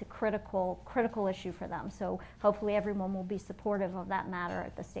think that's a critical issue for them. So hopefully everyone will be supportive of that matter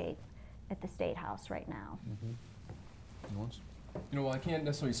at the state house right now. Mm-hmm. You know, while I can't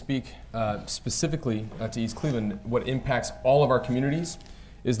necessarily speak specifically to East Cleveland, what impacts all of our communities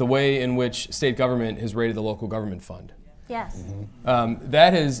is the way in which state government has rated the local government fund. Yes. Mm-hmm.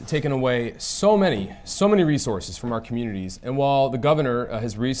 That has taken away so many resources from our communities. And while the governor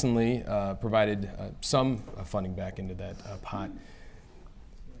has recently provided some funding back into that pot,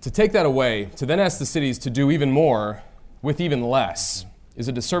 to take that away, to then ask the cities to do even more with even less, is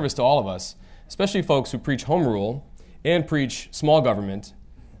a disservice to all of us, especially folks who preach home rule and preach small government.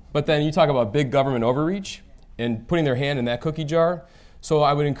 But then you talk about big government overreach and putting their hand in that cookie jar. So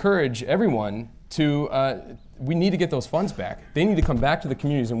I would encourage everyone to, we need to get those funds back. They need to come back to the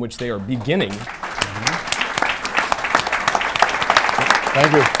communities in which they are beginning.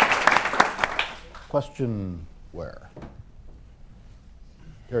 Thank you. Question where?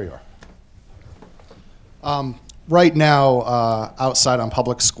 Here you are. Right now, outside on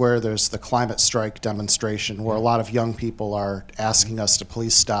Public Square, there's the climate strike demonstration where a lot of young people are asking us to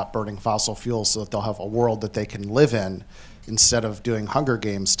please stop burning fossil fuels so that they'll have a world that they can live in instead of doing Hunger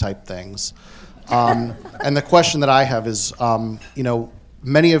Games type things. And the question that I have is, you know,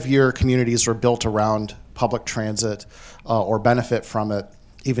 many of your communities are built around public transit or benefit from it.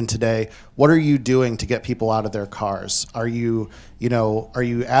 Even today, what are you doing to get people out of their cars? Are you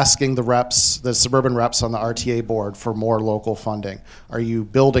asking the reps, the suburban reps on the RTA board for more local funding? Are you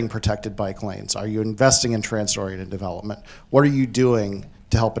building protected bike lanes? Are you investing in transit-oriented development? What are you doing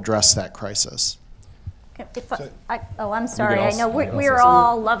to help address that crisis? I'm sorry. I know we're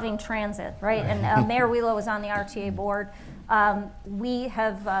all loving transit, right? And Mayor Wheelo was on the RTA board. We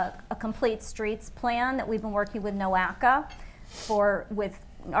have a complete streets plan that we've been working with NOACA with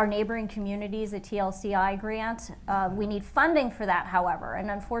our neighboring communities, a TLCI grant. We need funding for that, however, and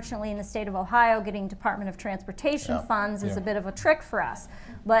unfortunately in the state of Ohio, getting Department of Transportation funds is a bit of a trick for us.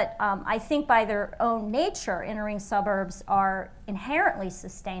 But I think by their own nature, inner-ring suburbs are inherently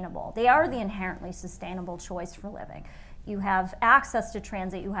sustainable. They are the inherently sustainable choice for living. You have access to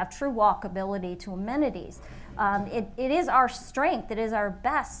transit, you have true walkability to amenities. It is our strength, it is our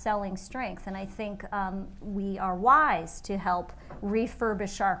best selling strength, and I think we are wise to help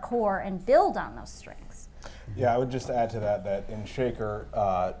refurbish our core and build on those strengths. Yeah, I would just add to that in Shaker,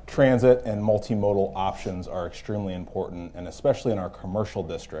 transit and multimodal options are extremely important, and especially in our commercial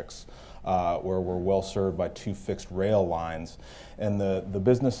districts where we're well served by 2 fixed rail lines. And the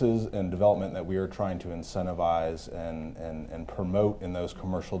businesses and development that we are trying to incentivize and promote in those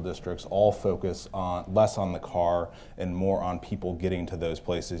commercial districts all focus on less on the car and more on people getting to those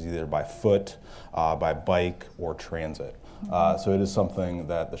places either by foot, by bike, or transit. So it is something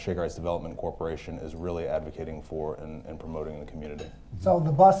that the Shaker Heights Development Corporation is really advocating for and promoting in the community. So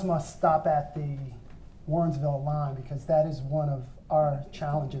the bus must stop at the Warrensville line, because that is one of our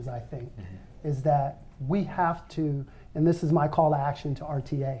challenges, I think, is that we have to and this is my call to action to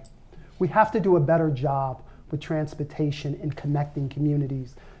RTA. We have to do a better job with transportation and connecting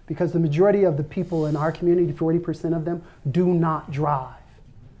communities, because the majority of the people in our community, 40% of them, do not drive.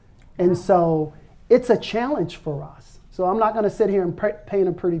 And so it's a challenge for us. So I'm not going to sit here and paint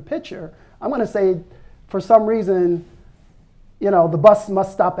a pretty picture. I'm going to say, for some reason, you know, the bus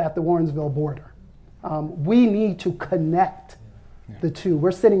must stop at the Warrensville border. We need to connect the two.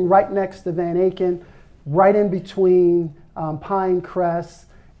 We're sitting right next to Van Aken, right in between Pinecrest,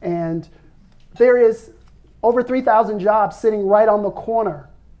 and there is over 3,000 jobs sitting right on the corner,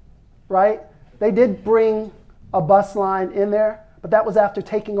 right? They did bring a bus line in there, but that was after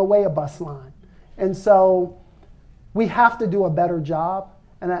taking away a bus line. And so we have to do a better job.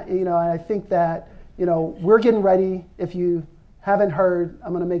 And I think that, we're getting ready. If you haven't heard,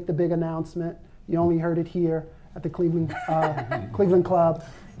 I'm going to make the big announcement. You only heard it here at the Cleveland Club.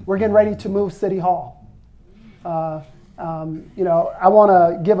 We're getting ready to move City Hall. I want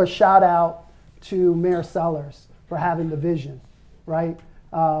to give a shout out to Mayor Sellers for having the vision, right?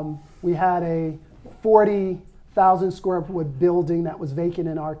 We had a 40,000 square foot building that was vacant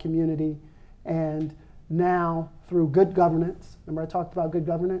in our community, and now through good governance, remember I talked about good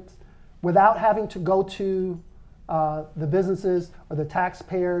governance, without having to go to the businesses or the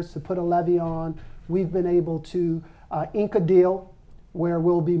taxpayers to put a levy on, we've been able to ink a deal where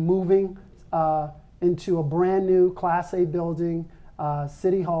we'll be moving into a brand new Class A building,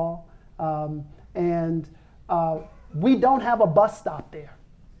 City Hall, and we don't have a bus stop there.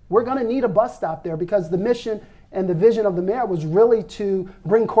 We're going to need a bus stop there because the mission and the vision of the mayor was really to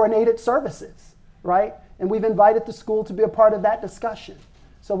bring coordinated services, right? And we've invited the school to be a part of that discussion.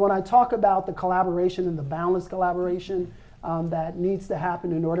 So when I talk about the collaboration and the balanced collaboration that needs to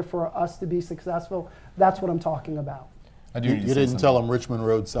happen in order for us to be successful, that's what I'm talking about. You didn't tell them Richmond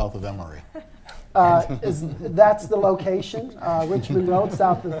Road south of Emory. That's the location, Richmond Road,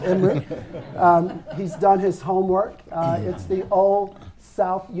 south of Emory. He's done his homework. It's the old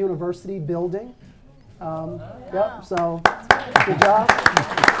South University building. Yep, so good job.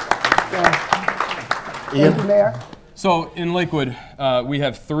 Thank you, Mayor. So in Lakewood, we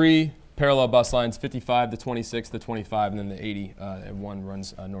have 3 parallel bus lines, 55, the 26, the 25, and then the 80. And one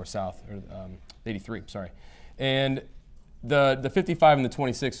runs north-south, or 83, sorry. And the 55 and the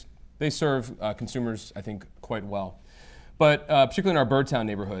 26, they serve consumers, I think, quite well. But particularly in our Birdtown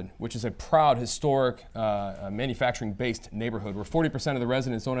neighborhood, which is a proud, historic, manufacturing-based neighborhood where 40% of the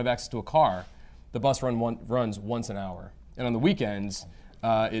residents don't have access to a car, the bus runs once an hour. And on the weekends,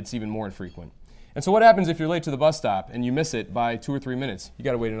 it's even more infrequent. And so what happens if you're late to the bus stop and you miss it by 2 or 3 minutes? You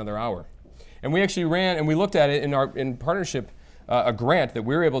got to wait another hour. And we actually ran, and we looked at it in partnership, a grant that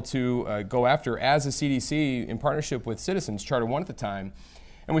we were able to go after as a CDC in partnership with Citizens, Charter 1 at the time.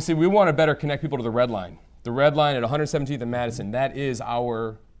 And we said we want to better connect people to the red line. The red line at 117th and Madison, that is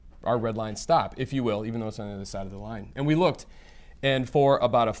our red line stop, if you will, even though it's on the other side of the line. And we looked, and for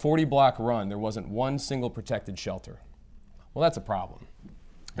about a 40-block run, there wasn't one single protected shelter. Well, that's a problem.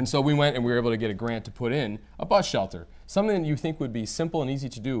 And so we went and we were able to get a grant to put in a bus shelter, something that you think would be simple and easy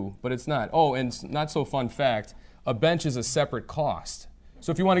to do, but it's not. Oh, and not so fun fact, a bench is a separate cost. So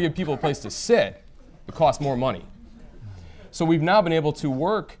if you want to give people a place to sit, it costs more money. So we've now been able to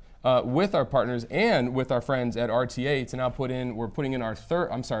work with our partners and with our friends at RTA to now we're putting in our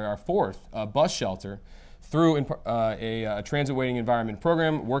 4th bus shelter through a transit waiting environment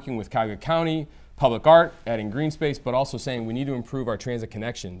program, working with Cuyahoga County, Public Art, adding green space, but also saying we need to improve our transit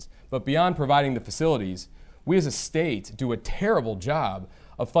connections. But beyond providing the facilities, we as a state do a terrible job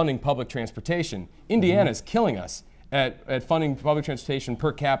of funding public transportation. Indiana is killing us at funding public transportation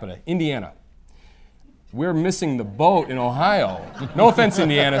per capita. Indiana. We're missing the boat in Ohio. No offense,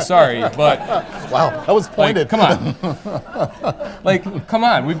 Indiana, sorry, but wow, that was pointed. Come on, come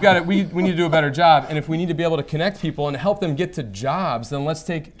on. We've got it. We need to do a better job, and if we need to be able to connect people and help them get to jobs, then let's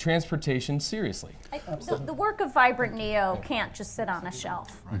take transportation seriously. The work of Vibrant Neo can't just sit on a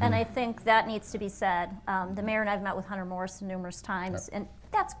shelf, and I think that needs to be said. The mayor and I've met with Hunter Morrison numerous times, and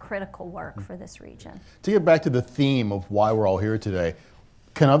that's critical work for this region. To get back to the theme of why we're all here today,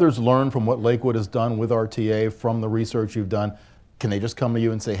 can others learn from what Lakewood has done with RTA, from the research you've done? Can they just come to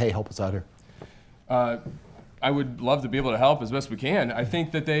you and say, hey, help us out here? I would love to be able to help as best we can. I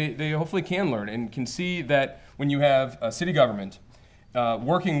think that they hopefully can learn and can see that when you have a city government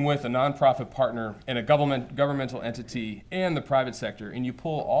working with a nonprofit partner and a governmental entity and the private sector, and you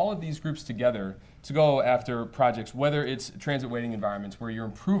pull all of these groups together to go after projects, whether it's transit waiting environments where you're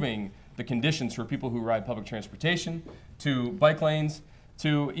improving the conditions for people who ride public transportation, to bike lanes,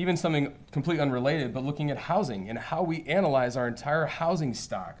 to even something completely unrelated, but looking at housing and how we analyze our entire housing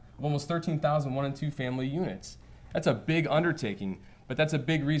stock of almost 13,000 1- and 2-family units. That's a big undertaking, but that's a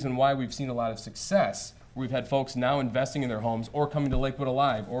big reason why we've seen a lot of success. We've had folks now investing in their homes or coming to Lakewood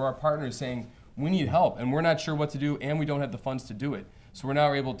Alive, or our partners saying, we need help and we're not sure what to do and we don't have the funds to do it. So we're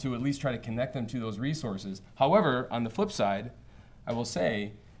now able to at least try to connect them to those resources. However, on the flip side, I will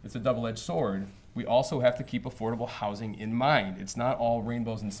say it's a double-edged sword. We also have to keep affordable housing in mind. It's not all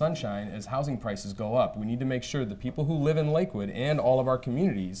rainbows and sunshine as housing prices go up. We need to make sure the people who live in Lakewood and all of our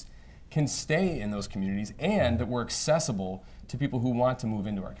communities can stay in those communities and that we're accessible to people who want to move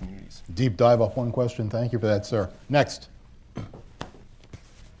into our communities. Deep dive off one question. Thank you for that, sir. Next.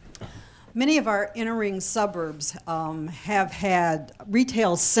 Many of our inner-ring suburbs have had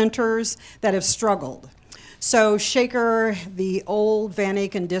retail centers that have struggled. So Shaker, the old Van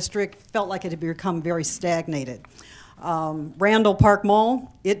Aken district, felt like it had become very stagnated. Randall Park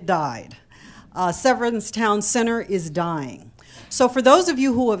Mall, it died. Severance Town Center is dying. So for those of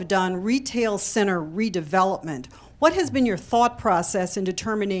you who have done retail center redevelopment, what has been your thought process in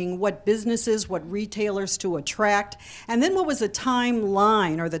determining what businesses, what retailers to attract? And then what was the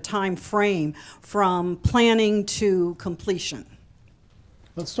timeline or the time frame from planning to completion?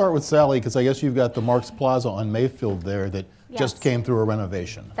 Let's start with Sally, because I guess you've got the Marks Plaza on Mayfield there that just Yes. came through a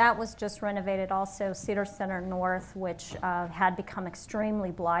renovation. That was just renovated. Also, Cedar Center North, which had become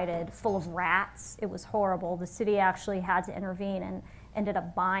extremely blighted, full of rats. It was horrible. The city actually had to intervene and ended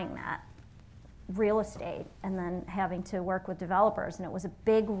up buying that real estate and then having to work with developers. And it was a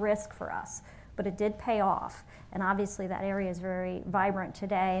big risk for us, but it did pay off. And obviously that area is very vibrant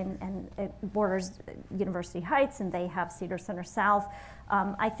today, and it borders University Heights, and they have Cedar Center South.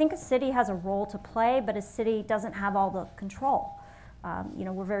 I think a city has a role to play, but a city doesn't have all the control. You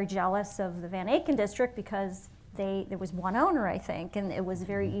know, we're very jealous of the Van Aken district because there was one owner, I think, and it was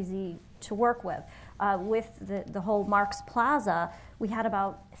very easy to work with. With the whole Marks Plaza, we had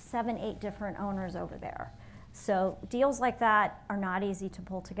about 7, 8 different owners over there. So deals like that are not easy to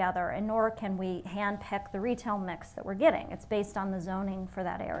pull together, and nor can we handpick the retail mix that we're getting. It's based on the zoning for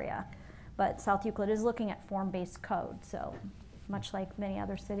that area. But South Euclid is looking at form-based code, so much like many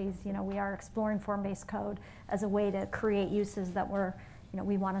other cities, you know, we are exploring form-based code as a way to create uses that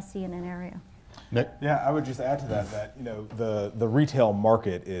we want to see in an area. Nick? Yeah, I would just add to that you know, the retail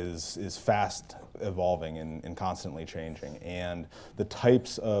market is fast evolving and constantly changing, and the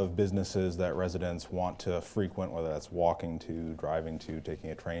types of businesses that residents want to frequent, whether that's walking to, driving to,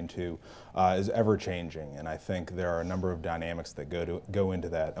 taking a train to, is ever changing. And I think there are a number of dynamics that go into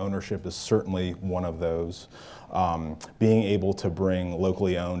that. Ownership is certainly one of those. Being able to bring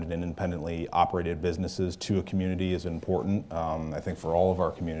locally owned and independently operated businesses to a community is important, I think, for all of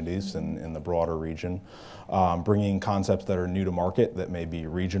our communities in the broader region. Bringing concepts that are new to market that may be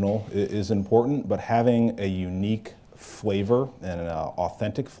regional is important, but having a unique flavor and an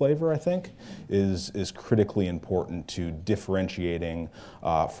authentic flavor, I think, is critically important to differentiating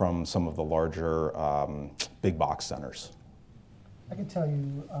from some of the larger big box centers. I can tell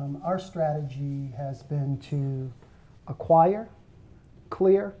you, our strategy has been to acquire,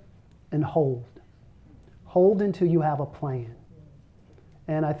 clear, and hold. Hold until you have a plan.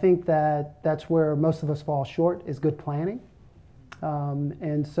 And I think that that's where most of us fall short, is good planning.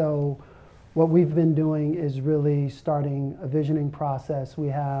 And so what we've been doing is really starting a visioning process. We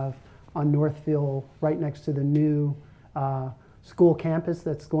have on Northfield, right next to the new school campus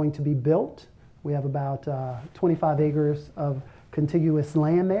that's going to be built. We have about 25 acres of contiguous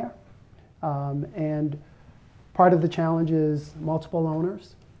land there. And part of the challenge is multiple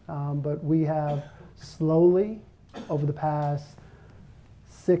owners, but we have slowly, over the past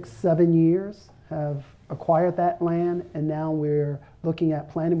 6, 7 years, have acquired that land, and now we're looking at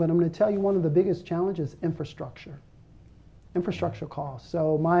planning. But I'm going to tell you, one of the biggest challenges is infrastructure costs.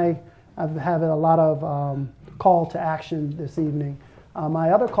 So I've had a lot of call to action this evening. My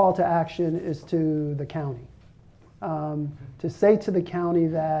other call to action is to the county. To say to the county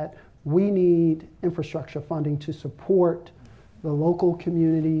that we need infrastructure funding to support the local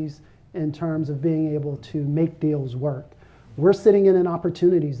communities in terms of being able to make deals work. We're sitting in an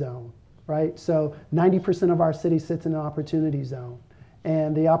opportunity zone, right? So 90% of our city sits in an opportunity zone.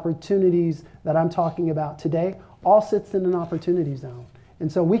 And the opportunities that I'm talking about today all sits in an opportunity zone.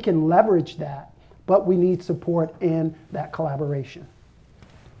 And so we can leverage that, but we need support in that collaboration.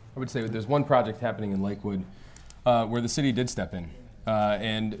 I would say there's one project happening in Lakewood where the city did step in.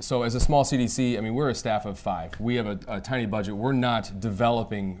 And so as a small CDC, I mean, we're a staff of 5. We have a tiny budget. We're not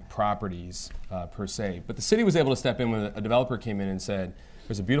developing properties per se. But the city was able to step in when a developer came in and said,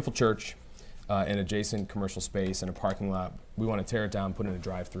 there's a beautiful church, an adjacent commercial space, and a parking lot. We want to tear it down, put in a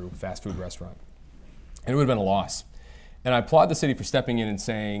drive-through fast food restaurant. And it would have been a loss. And I applaud the city for stepping in and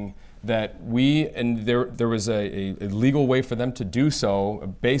saying, that there was a legal way for them to do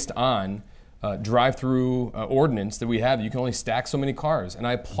so based on drive-through ordinance that we have. You can only stack so many cars, and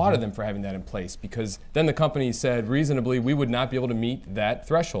I applauded them for having that in place, because then the company said reasonably we would not be able to meet that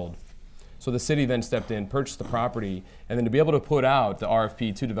threshold. So the city then stepped in, purchased the property, and then to be able to put out the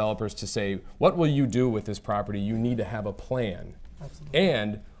RFP to developers to say, what will you do with this property? You need to have a plan. Absolutely.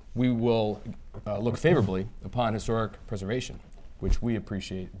 And we will look favorably upon historic preservation, which we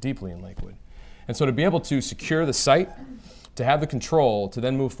appreciate deeply in Lakewood. And so to be able to secure the site, to have the control, to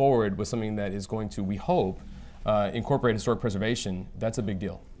then move forward with something that is going to, we hope, incorporate historic preservation, that's a big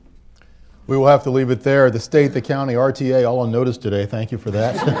deal. We will have to leave it there. The state, the county, RTA, all on notice today. Thank you for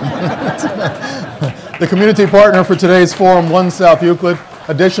that. The community partner for today's forum, 1 South Euclid.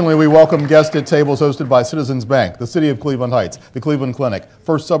 Additionally, we welcome guests at tables hosted by Citizens Bank, the City of Cleveland Heights, the Cleveland Clinic,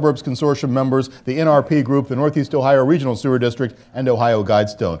 First Suburbs Consortium members, the NRP Group, the Northeast Ohio Regional Sewer District, and Ohio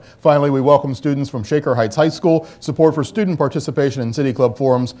Guidestone. Finally, we welcome students from Shaker Heights High School. Support for student participation in City Club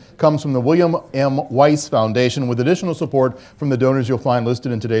forums comes from the William M. Weiss Foundation, with additional support from the donors you'll find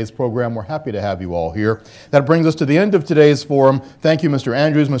listed in today's program. We're happy to have you all here. That brings us to the end of today's forum. Thank you, Mr.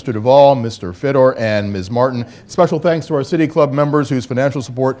 Andrews, Mr. Duvall, Mr. Fedor, and Ms. Martin. Special thanks to our City Club members whose financial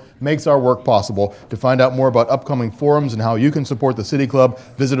support makes our work possible. To find out more about upcoming forums and how you can support the City Club,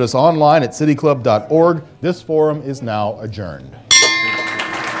 visit us online at cityclub.org. This forum is now adjourned.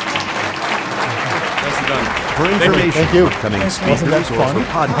 For information Thank you. on upcoming speakers or for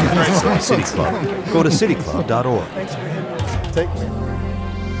podcasts on City Club, go to cityclub.org. Thanks for your interest. Take care.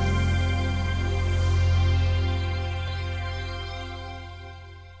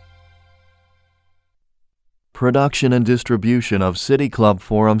 Production and distribution of City Club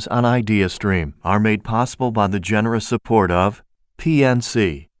forums on IdeaStream are made possible by the generous support of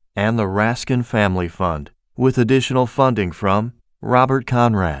PNC and the Raskin Family Fund, with additional funding from Robert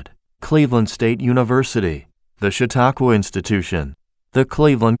Conrad, Cleveland State University, the Chautauqua Institution, the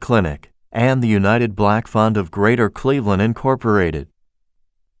Cleveland Clinic, and the United Black Fund of Greater Cleveland Incorporated.